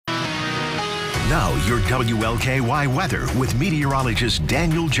Now, your WLKY weather with meteorologist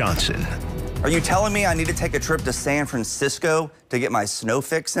Daniel Johnson. Are you telling me I need to take a trip to San Francisco to get my snow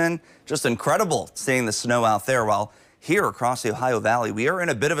fix in? Just incredible seeing the snow out there. While here across the Ohio Valley, we are in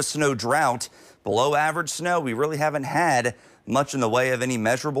a bit of a snow drought. Below average snow, we really haven't had much in the way of any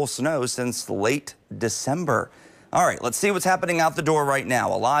measurable snow since late December. All right, let's see what's happening out the door right now.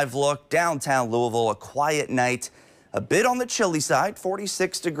 A live look downtown Louisville, a quiet night. A bit on the chilly side,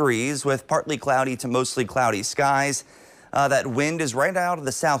 46 degrees with partly cloudy to mostly cloudy skies. That wind is right out of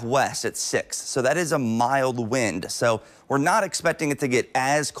the southwest at 6, so that is a mild wind. So we're not expecting it to get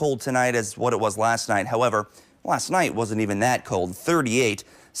as cold tonight as what it was last night. However, last night wasn't even that cold, 38.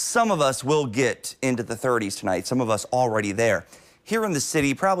 Some of us will get into the 30s tonight, some of us already there. Here in the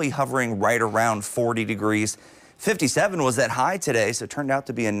city, probably hovering right around 40 degrees. 57 was that high today, so it turned out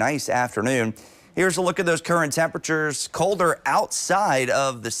to be a nice afternoon. Here's a look at those current temperatures. Colder outside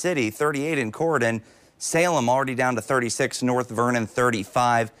of the city, 38 in Corydon. Salem already down to 36, North Vernon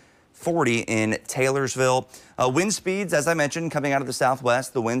 35, 40 in Taylorsville. Wind speeds, as I mentioned, coming out of the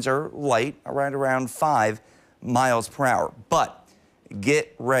southwest. The winds are light, right around 5 miles per hour. But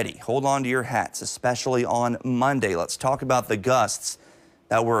get ready. Hold on to your hats, especially on Monday. Let's talk about the gusts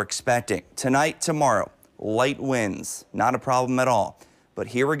that we're expecting. Tonight, tomorrow, light winds, not a problem at all. But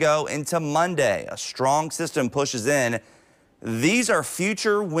here we go into Monday. A strong system pushes in. These are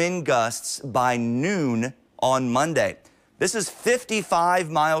future wind gusts by noon on Monday. This is 55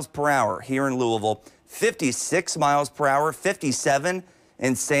 miles per hour here in Louisville, 56 miles per hour, 57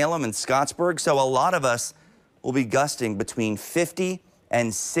 in Salem and Scottsburg. So a lot of us will be gusting between 50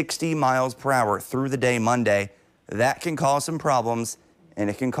 and 60 miles per hour through the day Monday. That can cause some problems and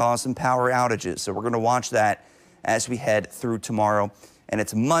it can cause some power outages. So we're going to watch that as we head through tomorrow. And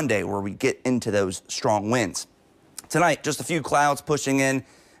it's Monday where we get into those strong winds. Tonight, just a few clouds pushing in,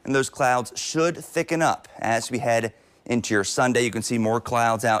 and those clouds should thicken up as we head into your Sunday. You can see more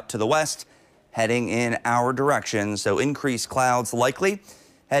clouds out to the west heading in our direction. So increased clouds likely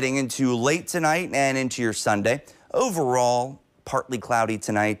heading into late tonight and into your Sunday. Overall, partly cloudy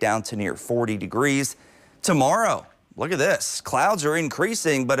tonight down to near 40 degrees. Tomorrow, look at this. Clouds are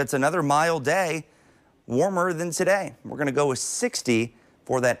increasing, but it's another mild day, warmer than today. We're going to go with 60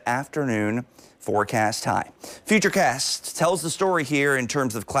 for that afternoon forecast high. Futurecast tells the story here in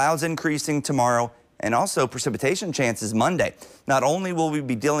terms of clouds increasing tomorrow and also precipitation chances Monday. Not only will we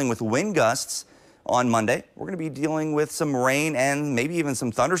be dealing with wind gusts on Monday, we're going to be dealing with some rain and maybe even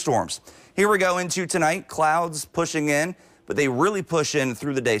some thunderstorms. Here we go into tonight, clouds pushing in, but they really push in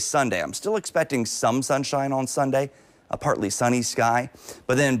through the day Sunday. I'm still expecting some sunshine on Sunday, a partly sunny sky,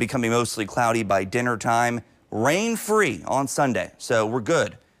 but then becoming mostly cloudy by dinner time. Rain-free on Sunday, so we're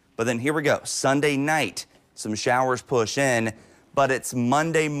good. But then here we go. Sunday night, some showers push in, but it's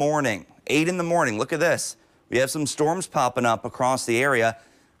Monday morning, 8 in the morning. Look at this. We have some storms popping up across the area.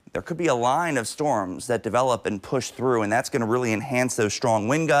 There could be a line of storms that develop and push through, and that's going to really enhance those strong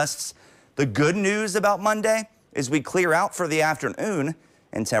wind gusts. The good news about Monday is we clear out for the afternoon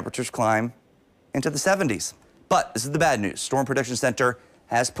and temperatures climb into the 70s. But this is the bad news. Storm Prediction Center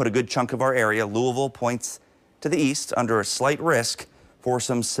has put a good chunk of our area. Louisville points to the east under a slight risk for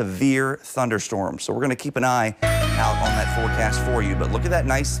some severe thunderstorms. So we're going to keep an eye out on that forecast for you. But look at that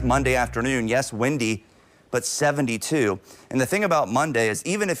nice Monday afternoon. Yes, windy, but 72. And the thing about Monday is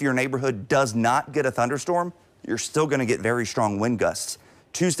even if your neighborhood does not get a thunderstorm, you're still going to get very strong wind gusts.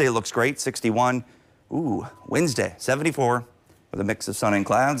 Tuesday looks great, 61. Ooh, Wednesday, 74 with a mix of sun and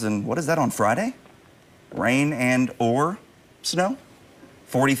clouds. And what is that on Friday? Rain and or snow?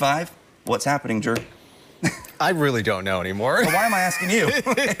 45. What's happening, Drew? I really don't know anymore. Well, why am I asking you?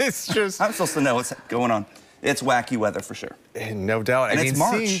 It's just... I'm supposed to know what's going on. It's wacky weather for sure. No doubt. And I mean, it's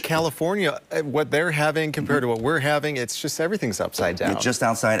March. seeing California, what they're having compared to what we're having, it's just everything's upside down. Just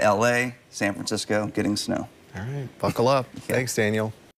outside LA, San Francisco, getting snow. All right, buckle up. Yeah. Thanks, Daniel.